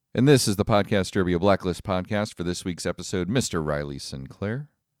And this is the Podcast Derby, a Blacklist podcast for this week's episode, Mr. Riley Sinclair,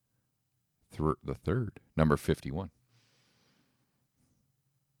 the third, number 51.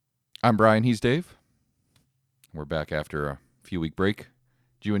 I'm Brian, he's Dave. We're back after a few-week break.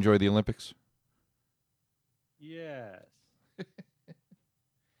 Did you enjoy the Olympics? Yes.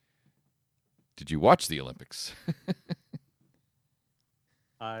 Did you watch the Olympics?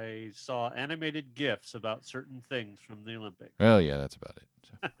 I saw animated GIFs about certain things from the Olympics. Well, yeah, that's about it.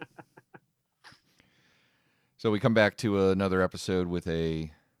 So we come back to another episode with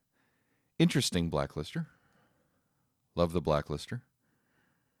a interesting Blacklister. Love the Blacklister.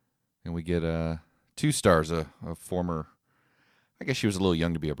 And we get 2 stars, a former, I guess she was a little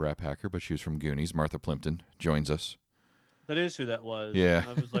young to be a Brat Packer, but she was from Goonies. Martha Plimpton joins us. That is who that was. Yeah.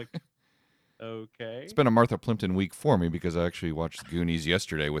 I was like, okay. It's been a Martha Plimpton week for me because I actually watched Goonies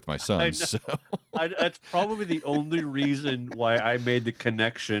yesterday with my son. So. That's probably the only reason why I made the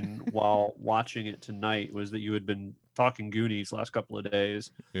connection while watching it tonight was that you had been talking Goonies last couple of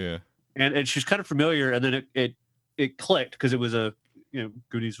days. Yeah. And she's kind of familiar, and then it clicked because it was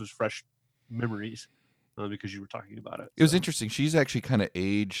Goonies was fresh memories because you were talking about it. It was interesting. She's actually kind of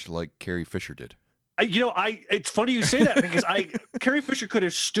aged like Carrie Fisher did. It's funny you say that because Carrie Fisher could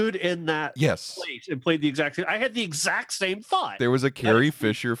have stood in that yes. place and played the exact same. I had the exact same thought. There was a Carrie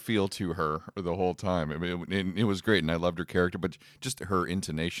Fisher feel to her the whole time. I mean, it was great, and I loved her character, but just her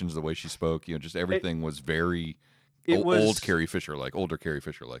intonations, the way she spoke, just everything was very old Carrie Fisher, older Carrie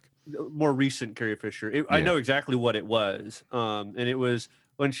Fisher, more recent Carrie Fisher. I know exactly what it was, and it was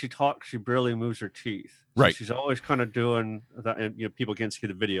when she talks, she barely moves her teeth. So right. She's always kind of doing that, and people can't see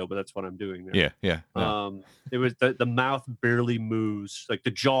the video, but that's what I'm doing there. Yeah. No. It was the mouth barely moves, like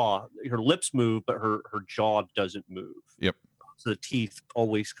the jaw. Her lips move, but her jaw doesn't move. Yep. So the teeth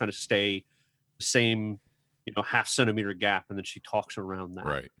always kind of stay the same, half centimeter gap, and then she talks around that.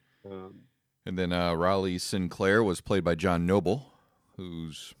 Right. And then Riley Sinclair was played by John Noble,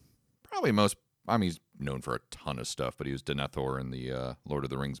 who's probably he's known for a ton of stuff, but he was Denethor in the Lord of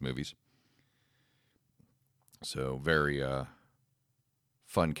the Rings movies. So very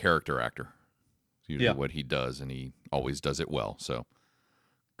fun character actor. It's usually what he does, and he always does it well. So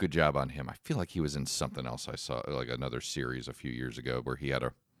good job on him. I feel like he was in something else I saw, like another series a few years ago where he had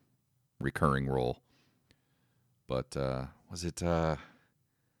a recurring role. But was it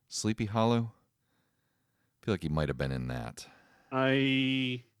Sleepy Hollow? I feel like he might have been in that.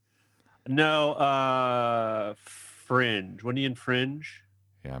 Fringe. Wasn't he in Fringe?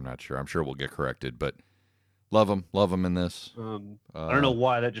 Yeah, I'm not sure. I'm sure we'll get corrected, but love him in this. I don't know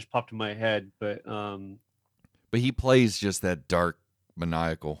why that just popped in my head, but he plays just that dark,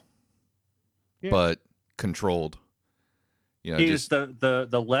 maniacal, but controlled. He's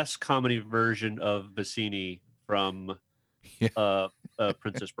the less comedy version of Bassini from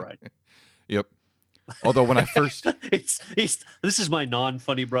Princess Bride. Yep. Although when I first, this is my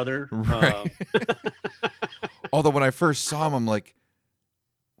non-funny brother. Right. Although when I first saw him, I'm like,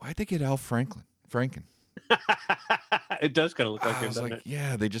 why'd they get Al Franken? It does kind of look like him, doesn't it?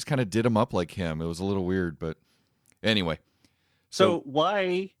 Yeah, they just kind of did him up like him. It was a little weird, but anyway. So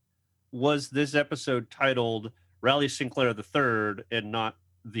why was this episode titled Riley Sinclair III and not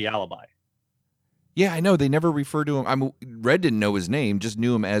The Alibi? Yeah, I know. They never referred to him. Red didn't know his name, just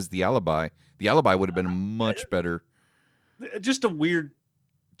knew him as The Alibi. The Alibi would have been a much better. Just a weird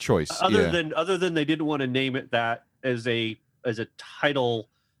choice. Other than they didn't want to name it that as a title,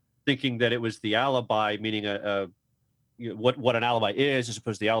 thinking that it was The Alibi, meaning what an alibi is, as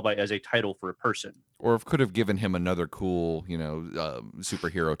opposed to The Alibi as a title for a person. Or could have given him another cool,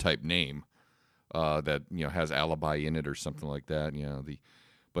 superhero type name that has alibi in it or something like that.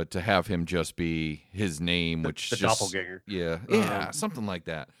 But to have him just be his name, which the just doppelganger, something like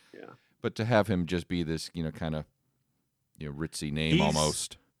that. Yeah. But to have him just be this, kind of, ritzy name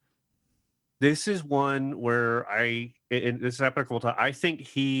almost. This is one where this is applicable to. I think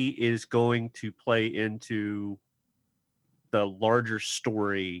he is going to play into the larger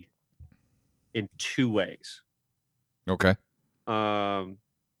story in 2 ways. Okay. I'm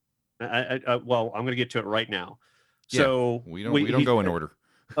going to get to it right now. Yeah, so we don't go in order.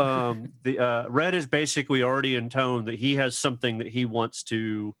 The Red is basically already intoned that he has something that he wants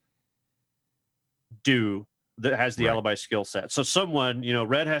to do that has the alibi skill set. So someone,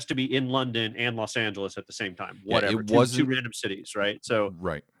 Red has to be in London and Los Angeles at the same time. Whatever. It wasn't 2 random cities, right? So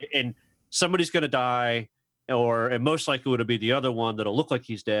right. And somebody's going to die, and most likely would be the other one that'll look like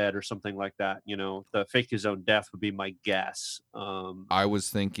he's dead or something like that. The fake his own death would be my guess. I was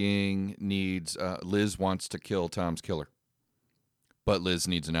thinking Liz wants to kill Tom's killer, but Liz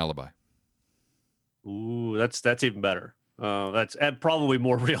needs an alibi. Ooh, that's even better. That's probably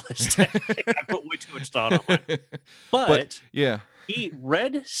more realistic. I put way too much thought on it. But yeah,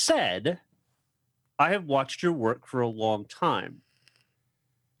 Red said, I have watched your work for a long time.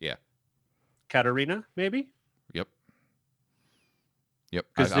 Yeah. Katarina, maybe? Yep.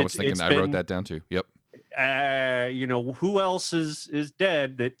 I was thinking, I wrote that down too. Yep. Who else is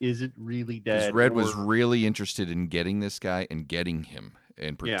dead that isn't really dead? Because Red was really interested in getting this guy and getting him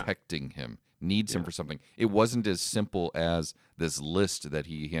and protecting him. Needs him for something. It wasn't as simple as this list that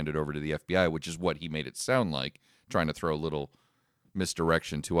he handed over to the FBI, which is what he made it sound like, trying to throw a little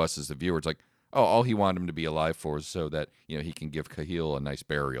misdirection to us as the viewer. It's like, oh, all he wanted him to be alive for is so that he can give Cahill a nice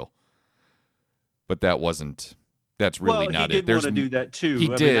burial. But that wasn't. That's really not it. He did want to do that too. He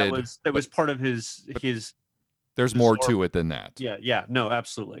did. That was part of his. There's more to it than that. Yeah. No,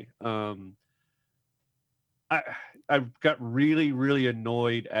 absolutely. I got really, really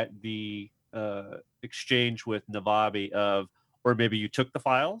annoyed at the exchange with Navabi or maybe you took the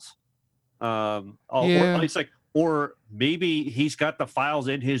files. Or maybe he's got the files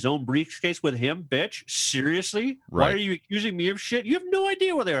in his own briefcase with him, bitch. Seriously? Right. Why are you accusing me of shit? You have no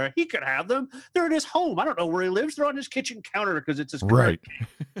idea where they are. He could have them. They're in his home. I don't know where he lives. They're on his kitchen counter because it's his right.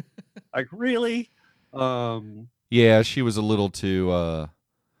 Like, really? Yeah, she was a little too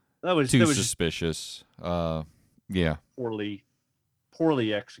that was suspicious. Yeah. Poorly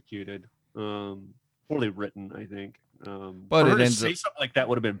executed. Poorly written, I think. But it ends say something like that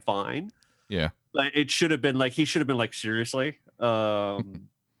would have been fine. Yeah. Like it should have been like he should have been like, seriously. For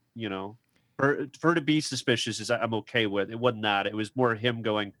her to be suspicious is I'm okay with. It wasn't that. It was more him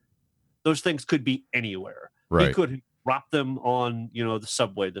going, those things could be anywhere. Right. He could drop them on, the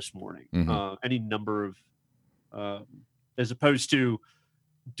subway this morning. Mm-hmm. Any number of as opposed to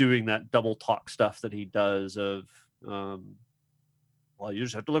doing that double talk stuff that he does of well, you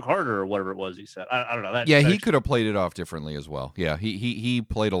just have to look harder or whatever it was he said. I don't know. He could have played it off differently as well. Yeah, he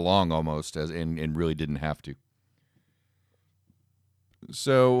played along almost and really didn't have to.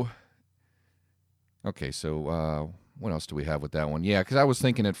 So, okay, so what else do we have with that one? Yeah, because I was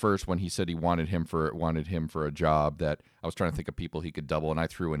thinking at first when he said he wanted him for a job that I was trying to think of people he could double, and I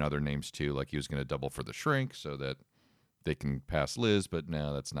threw in other names too, like he was going to double for the Shrink so that they can pass Liz, but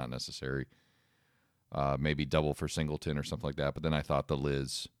no, that's not necessary. Maybe double for Singleton or something like that. But then I thought the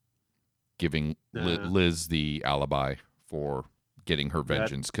Liz giving Liz the alibi for getting her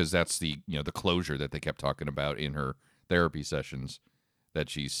vengeance, because that's the the closure that they kept talking about in her therapy sessions that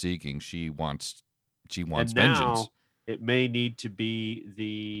she's seeking. She wants vengeance. Now it may need to be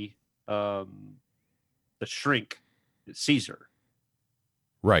the Shrink, Caesar.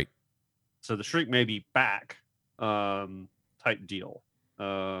 Right. So the Shrink may be back, type deal.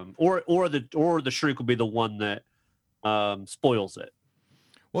 Or the Shrink will be the one that spoils it.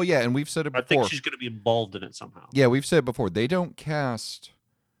 Well, yeah, and we've said it before. I think she's going to be involved in it somehow. Yeah, we've said it before. They don't cast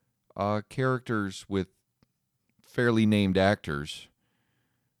characters with fairly named actors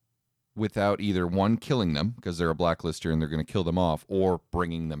without either one killing them because they're a blacklister and they're going to kill them off, or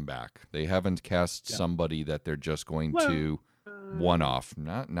bringing them back. They haven't cast somebody that they're just going to one off.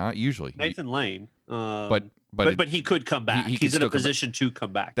 Not usually. Nathan Lane. But he could come back. He's in a position to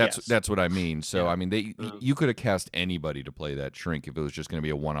come back. That's what I mean. So I mean, you could have cast anybody to play that Shrink if it was just going to be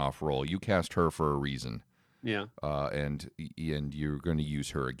a one-off role. You cast her for a reason. Yeah. And you're going to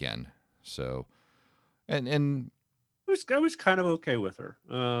use her again. So, and I was kind of okay with her.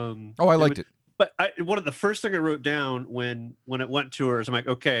 I liked it. But one of the first thing I wrote down when it went to her is I'm like,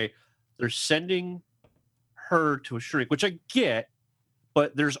 okay, they're sending her to a Shrink, which I get,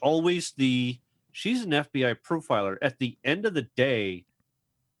 but there's always she's an FBI profiler. At the end of the day,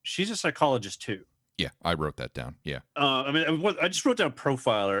 she's a psychologist too. Yeah, I wrote that down. Yeah. I just wrote down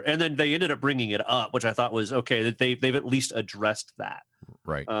profiler, and then they ended up bringing it up, which I thought was okay, that they've at least addressed that.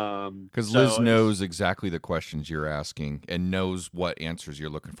 Right. Because Liz knows exactly the questions you're asking and knows what answers you're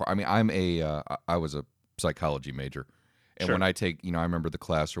looking for. I mean, I was a psychology major. And when I take, I remember the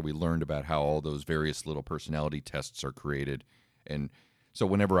class where we learned about how all those various little personality tests are created. And so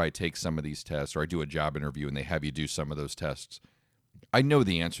whenever I take some of these tests or I do a job interview and they have you do some of those tests, I know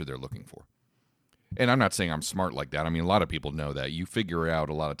the answer they're looking for. And I'm not saying I'm smart like that. I mean, a lot of people know that. You figure out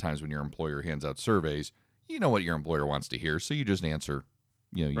a lot of times when your employer hands out surveys, you know what your employer wants to hear. So you just answer,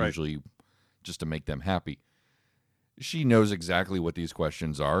 usually just to make them happy. She knows exactly what these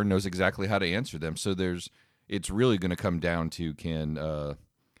questions are, knows exactly how to answer them. So it's really going to come down to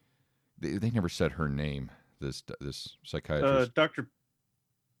they never said her name, this psychiatrist. Dr.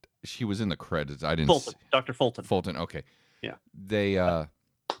 She was in the credits. I didn't. Fulton. Dr. Fulton. Fulton. Okay. Yeah. They.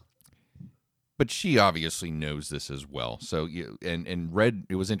 but she obviously knows this as well. So and Red,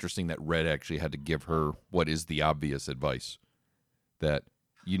 it was interesting that Red actually had to give her what is the obvious advice that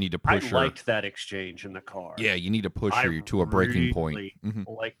you need to push her. I liked that exchange in the car. Yeah, you need to push her to a breaking point. I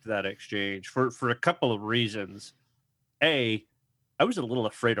liked that exchange for a couple of reasons. I was a little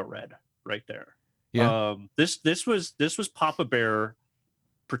afraid of Red right there. Yeah. This was Papa Bear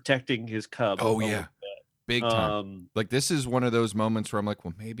protecting his cub. Oh yeah, big time. Like this is one of those moments where I'm like,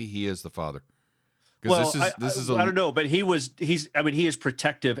 well, maybe he is the father. Well, this is I don't know, but he is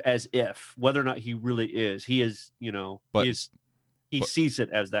protective as if, whether or not he really is. He is, he sees it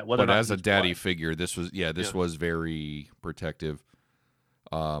as that. But as a daddy figure, this was very protective.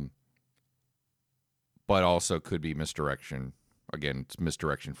 But also could be misdirection. Again, it's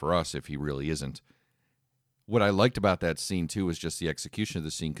misdirection for us if he really isn't. What I liked about that scene too was just the execution of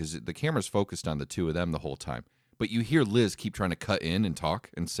the scene, because the camera's focused on the two of them the whole time. But you hear Liz keep trying to cut in and talk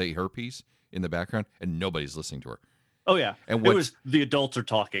and say her piece in the background, and nobody's listening to her. Oh yeah, and it was the adults are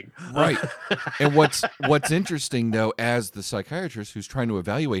talking, right? And what's interesting though, as the psychiatrist who's trying to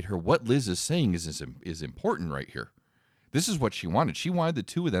evaluate her, what Liz is saying is important right here. This is what she wanted. She wanted the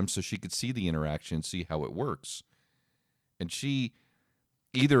two of them so she could see the interaction, see how it works, and she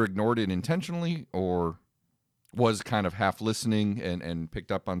either ignored it intentionally or was kind of half listening and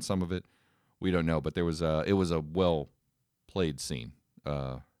picked up on some of it. We don't know, but it was a well played scene.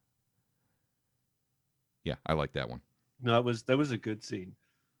 Yeah, I like that one. No, that was a good scene.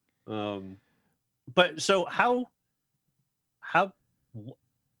 But so how did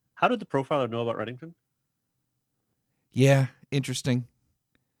the profiler know about Reddington? Yeah, interesting.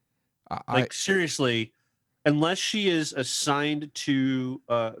 Seriously, unless she is assigned to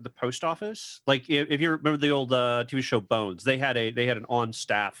the post office, like if you remember the old TV show Bones, they had an on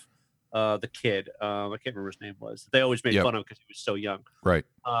staff. The kid, I can't remember his name was. They always made fun of him because he was so young. Right.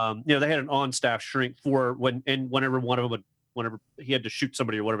 They had an on-staff shrink for whenever one of them whenever he had to shoot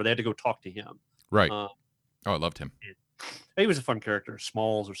somebody or whatever, they had to go talk to him. Right. I loved him. He was a fun character,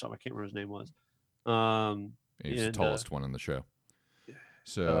 Smalls or something. I can't remember his name was. He's the tallest one in the show.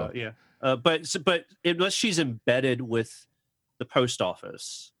 So yeah. But unless she's embedded with the post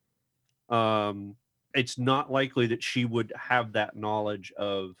office, it's not likely that she would have that knowledge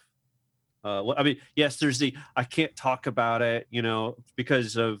of. I mean, yes, there's the I can't talk about it,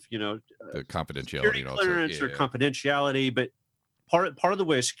 because of the confidentiality, security clearance or confidentiality. But part of the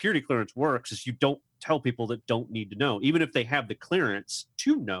way a security clearance works is you don't tell people that don't need to know, even if they have the clearance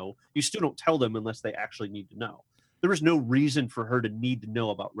to know. You still don't tell them unless they actually need to know. There was no reason for her to need to know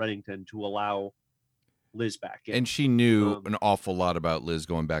about Reddington to allow Liz back in. And she knew an awful lot about Liz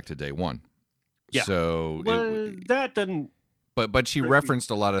going back to day one. Yeah. So that doesn't. But she referenced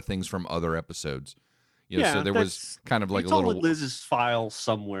a lot of things from other eepisodes. So there was kind of like a little Liz's file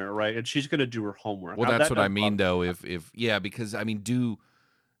somewhere, right? And she's going to do her homework. Well, that's what I mean, though. If because I mean, do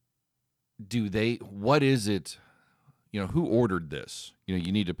they? What is it? Who ordered this?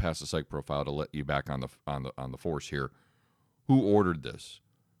 You need to pass a psych profile to let you back on the force here. Who ordered this?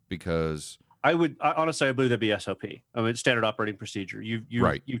 Because I honestly, I believe that'd be SOP. I mean, standard operating procedure.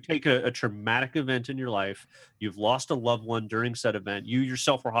 You take a traumatic event in your life. You've lost a loved one during said event. You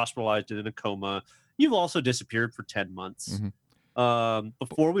yourself were hospitalized and in a coma. You've also disappeared for 10 months. Mm-hmm.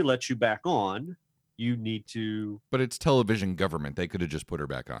 Before we let you back on, you need to. But it's television government. They could have just put her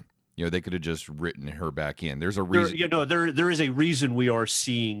back on. They could have just written her back in. There's a reason. There is a reason we are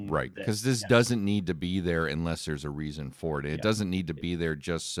seeing. Right, because this doesn't need to be there unless there's a reason for it. It doesn't need to be there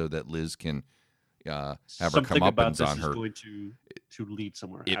just so that Liz can have her comeuppance on her. Going to lead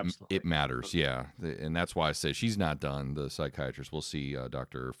somewhere. It matters, yeah, and that's why I say she's not done. The psychiatrist. We'll see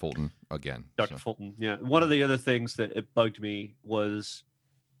Dr. Fulton again. Dr. Fulton, yeah. One of the other things that it bugged me was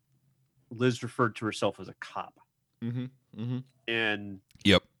Liz referred to herself as a cop. Mm-hmm. Mm-hmm. And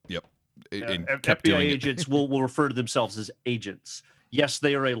Yep. FBI agents will refer to themselves as agents. Yes,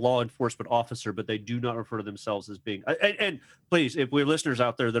 they are a law enforcement officer, but they do not refer to themselves as being. And please, if we have listeners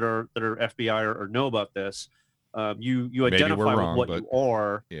out there that are FBI or know about this, you identify with what you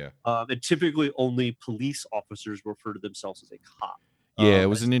are. Yeah. And typically, only police officers refer to themselves as a cop. Yeah, it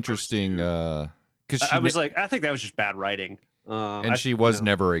was an interesting. Because I was like, I think that was just bad writing. And she was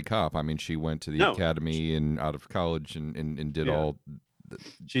never a cop. I mean, she went to the academy and out of college and did all.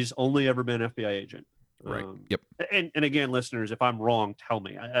 She's only ever been FBI agent. Right. Yep. And again, listeners, if I'm wrong, tell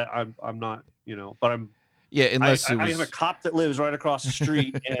me. I'm not, but I'm. Yeah, unless I have a cop that lives right across the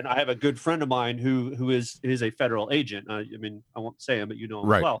street, and I have a good friend of mine who is a federal agent. I mean, I won't say him, but him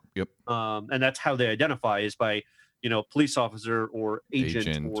as well. Yep. And that's how they identify is by police officer or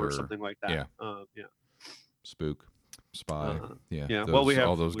agent or something like that. Yeah. Spook. Spy. Yeah. Yeah. Well, we have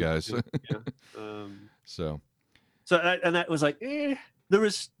all those guys. Yeah. Um, So and that was like, there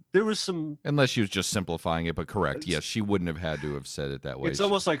was some. unless she was just simplifying it, but correct. Yes, she wouldn't have had to have said it that way. It's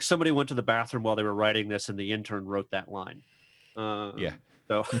almost like somebody went to the bathroom while they were writing this, and the intern wrote that line. Yeah.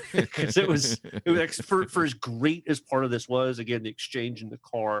 So because it was for as great as part of this was, again, the exchange in the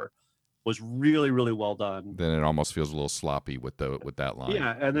car was really, really well done. Then it almost feels a little sloppy with that line.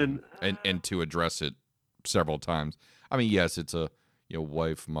 Yeah, and then and to address it several times. I mean, yes, it's a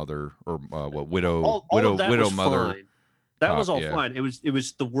wife, mother, or widow, all widow, of that widow, was mother. fine. That cop, was all yeah. fine. It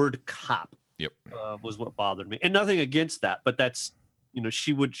was the word cop. Yep. Was what bothered me, and nothing against that, but that's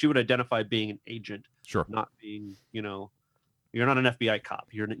she would identify being an agent, Sure. not being you're not an FBI cop.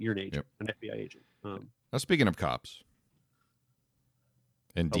 You're an agent, Yep. an FBI agent. Now, speaking of cops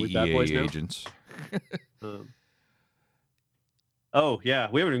and Are we bad boys DEA now? agents, oh yeah,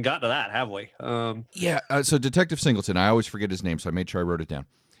 we haven't even gotten to that, have we? yeah. So Detective Singleton, I always forget his name, so I made sure I wrote it down.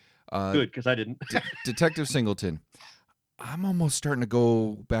 Good, because I didn't. Detective Singleton. I'm almost starting to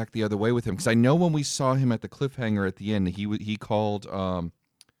go back the other way with him because I know when we saw him at the cliffhanger at the end, he called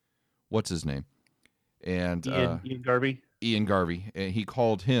what's his name, and Ian Garvey. Ian Garvey, and he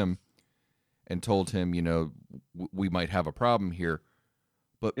called him and told him, we might have a problem here,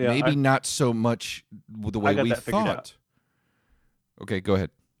 but maybe not so much the way we thought. Okay, go ahead.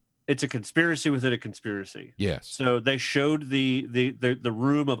 It's a conspiracy within a conspiracy. Yes. So they showed the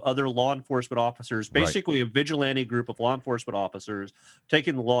room of other law enforcement officers, basically a vigilante group of law enforcement officers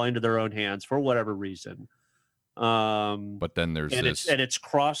taking the law into their own hands for whatever reason. But then there's it's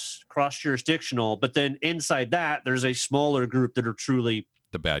cross jurisdictional. But then inside that, there's a smaller group that are truly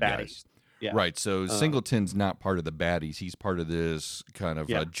the bad baddies. guys. Yeah. Right. So Singleton's not part of the baddies. He's part of this kind of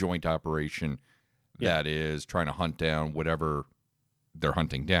a joint operation that is trying to hunt down whatever they're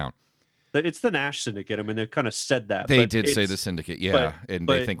hunting down. It's the Nash Syndicate. I mean, they kind of said that. They did say the Syndicate, yeah, and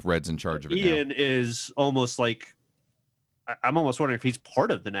they think Red's in charge of it. Ian is almost like, I'm almost wondering if he's part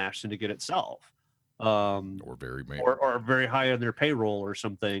of the Nash Syndicate itself, or very high on their payroll or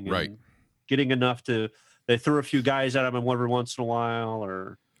something, right? Getting enough they throw a few guys at him every once in a while,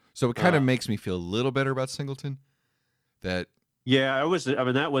 or so it kind of makes me feel a little better about Singleton. That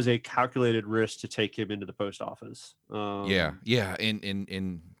that was a calculated risk to take him into the post office.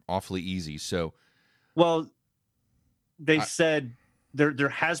 in awfully easy. So, well, they said there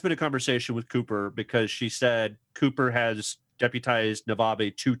has been a conversation with Cooper because she said Cooper has deputized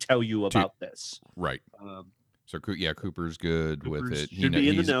Navabi to tell you about this. Right. So Cooper's good with it. Should be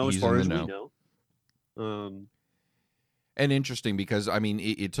in the know as far as we know. And interesting because I mean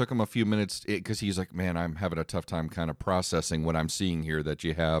it took him a few minutes because he's like, man, I'm having a tough time kind of processing what I'm seeing here. That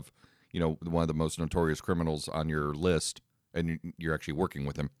you have, one of the most notorious criminals on your list, and you're actually working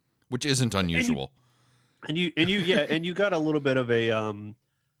with him, which isn't unusual. And you got a little bit of a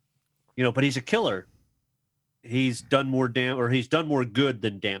but he's a killer. He's done more he's done more good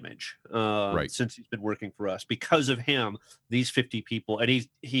than damage since he's been working for us. Because of him, these 50 people, and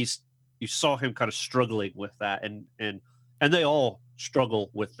you saw him kind of struggling with that, and they all struggle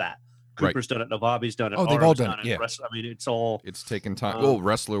with that. Cooper's done it, Navabi's done it. Oh, they've all done it. Yeah. I mean, it's taken time.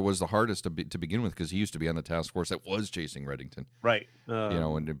 Wrestler was the hardest to begin with because he used to be on the task force that was chasing Reddington. Right.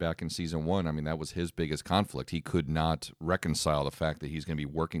 And back in season 1, I mean, that was his biggest conflict. He could not reconcile the fact that he's going to be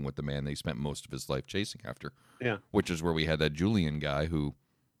working with the man that he spent most of his life chasing after. Yeah. Which is where we had that Julian guy who.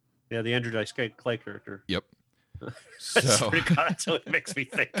 Yeah, the Andrew Dice Clay character. Yep. That's what it makes me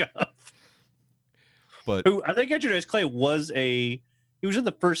think of. But I think Andrew Dice Clay he was in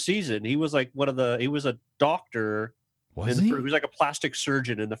the first season. He was like he was a doctor. Was he? He was like a plastic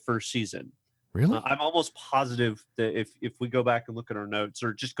surgeon in the first season. Really? I'm almost positive that if we go back and look at our notes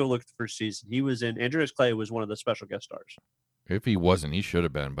or just go look at the first season, he was in. Andrew Dice Clay was one of the special guest stars. If he wasn't, he should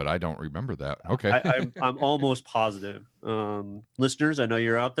have been, but I don't remember that. Okay. I'm almost positive. Listeners, I know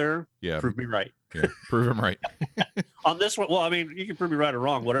you're out there. Yeah. Prove me right. Yeah, prove him right. On this one, well, I mean, you can prove me right or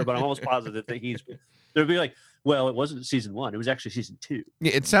wrong, whatever, but I'm almost positive that there'd be like, well, it wasn't season 1. It was actually season 2.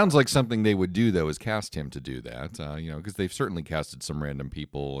 Yeah, it sounds like something they would do, though, is cast him to do that, because they've certainly casted some random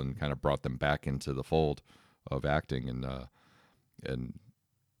people and kind of brought them back into the fold of acting and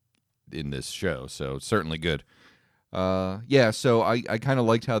in this show. So certainly good. So I kind of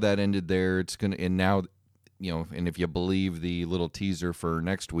liked how that ended there. And now, and if you believe the little teaser for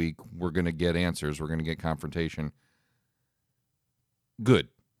next week, we're going to get answers. We're going to get confrontation. Good.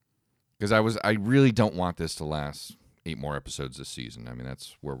 Because I really don't want this to last 8 more episodes this season. I mean,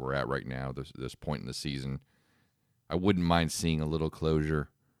 that's where we're at right now, this point in the season. I wouldn't mind seeing a little closure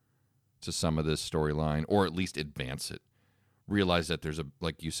to some of this storyline, or at least advance it. Realize that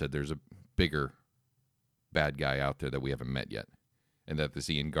like you said, there's a bigger bad guy out there that we haven't met yet, and that this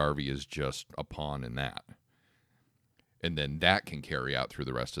Ian Garvey is just a pawn in that. And then that can carry out through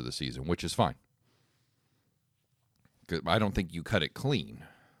the rest of the season, which is fine. I don't think you cut it clean,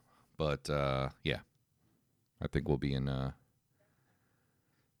 but yeah, I think we'll be in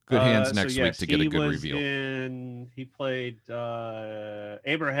good hands next week to get a good reveal. He played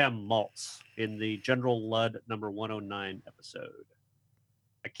Abraham Maltz in the General Ludd number 109 episode.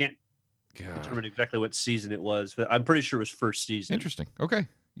 I can't determine exactly what season it was, but I'm pretty sure it was first season. Interesting. Okay.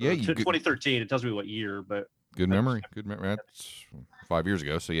 Yeah, 2013. It tells me what year, but good memory. Good memory. That's 5 years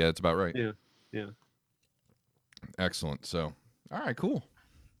ago, so yeah, it's about right. Yeah. Excellent. So, all right, cool.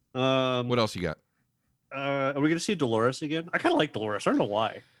 What else you got? Are we going to see Dolores again? I kind of like Dolores. I don't know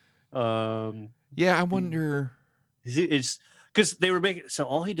why. Yeah, I wonder. It's because they were making. So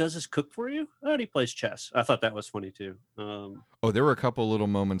all he does is cook for you. Oh, and he plays chess. I thought that was funny too. There were a couple little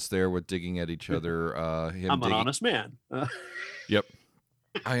moments there with digging at each other. I'm an honest man. Yep,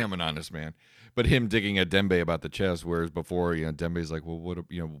 I am an honest man. But him digging at Dembe about the chess, whereas before, Dembe's like, well, what?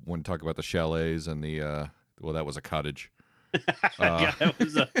 Want to talk about the chalets and the that was a cottage. Yeah, that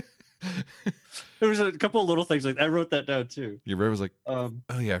was a. There was a couple of little things like I wrote that down too. Your brain was like, oh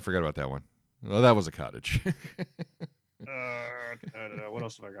yeah, I forgot about that one. Well, that was a cottage. I don't know what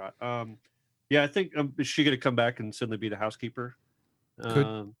else have I got. Yeah, I think is she going to come back and suddenly be the housekeeper?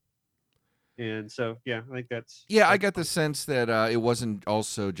 Could. And so yeah, I think that's. Yeah, I got the sense that it wasn't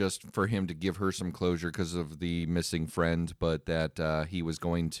also just for him to give her some closure because of the missing friend, but that he was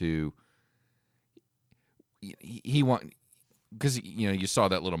going to. He want. Because you saw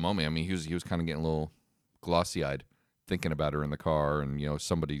that little moment. I mean, he was kind of getting a little glossy-eyed, thinking about her in the car, and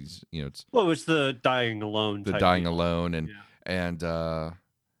somebody's it's. Well, it's the dying alone. The dying alone, and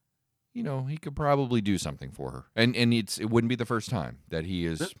he could probably do something for her, and it wouldn't be the first time that he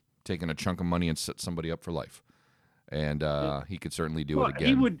is taking a chunk of money and set somebody up for life, and he could certainly do it again.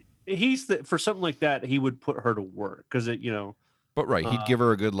 He would. For something like that, he would put her to work because it. But right, he'd give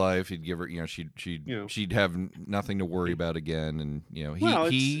her a good life. He'd give her, she'd have nothing to worry about again, and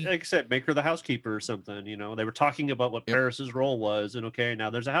he like I said, make her the housekeeper or something. They were talking about what Paris's role was, and now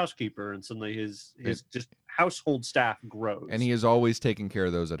there's a housekeeper, and suddenly his just household staff grows. And he has always taken care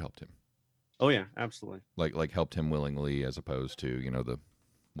of those that helped him. Oh yeah, absolutely. Like helped him willingly, as opposed to the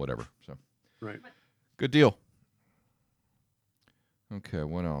whatever. So right, good deal. Okay,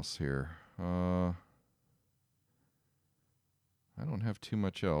 what else here? I don't have too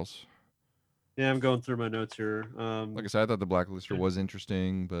much else. Yeah, I'm going through my notes here. Like I said, I thought the Blacklister was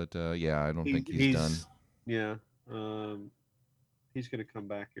interesting, but I don't think he's done. Yeah, he's going to come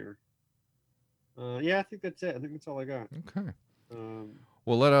back here. Yeah, I think that's it. I think that's all I got. Okay.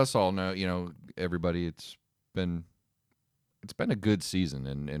 Well, let us all know, everybody. It's been a good season,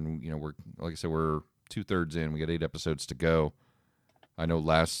 and we're like I said, we're 2/3 in. We got 8 episodes to go. I know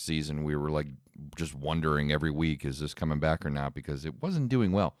last season we were like just wondering every week, is this coming back or not? Because it wasn't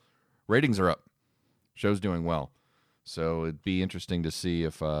doing well. Ratings are up. Show's doing well. So it'd be interesting to see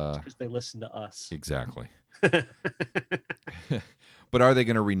if... because they listen to us. Exactly. But are they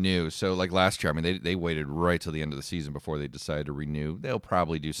going to renew? So like last year, I mean, they waited right till the end of the season before they decided to renew. They'll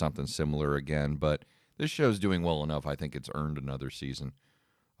probably do something similar again, but this show's doing well enough. I think it's earned another season.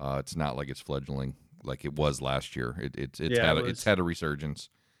 It's not like it's fledgling like it was last year. It's had a resurgence,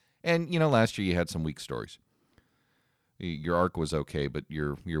 and last year you had some weak stories. Your arc was okay, but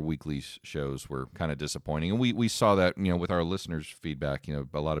your weekly shows were kind of disappointing, and we saw that with our listeners' feedback.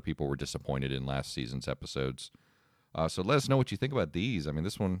 A lot of people were disappointed in last season's episodes. So let us know what you think about these. I mean,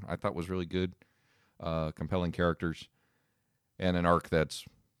 this one I thought was really good, compelling characters, and an arc that's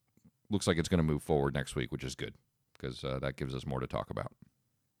looks like it's going to move forward next week, which is good because that gives us more to talk about.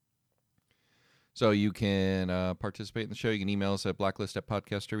 So you can participate in the show. You can email us at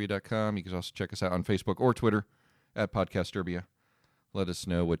blacklist@podcastderby.com. You can also check us out on Facebook or Twitter at Podcastderbia. Let us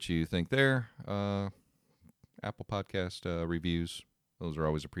know what you think there. Apple Podcast reviews. Those are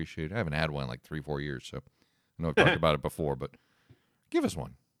always appreciated. I haven't had one in like 3-4 years, so I know I've talked about it before, but give us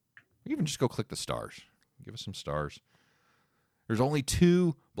one. Even just go click the stars. Give us some stars. There's only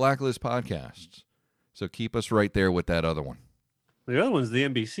 2 Blacklist podcasts, so keep us right there with that other one. The other one's the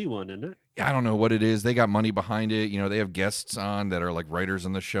NBC one, isn't it? Yeah, I don't know what it is. They got money behind it. They have guests on that are like writers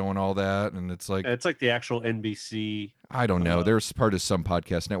on the show and all that, and it's like the actual NBC. I don't know. They're part of some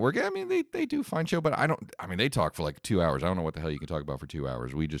podcast network. I mean, they do fine show, but they talk for like 2 hours. I don't know what the hell you can talk about for 2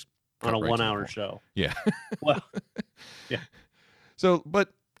 hours. We just on a 1-hour show. Yeah. Well, yeah. So,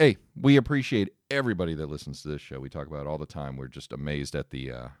 but hey, we appreciate everybody that listens to this show. We talk about it all the time. We're just amazed at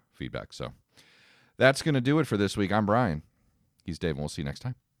the feedback. So that's going to do it for this week. I'm Brian. He's Dave, and we'll see you next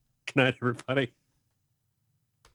time. Good night, everybody.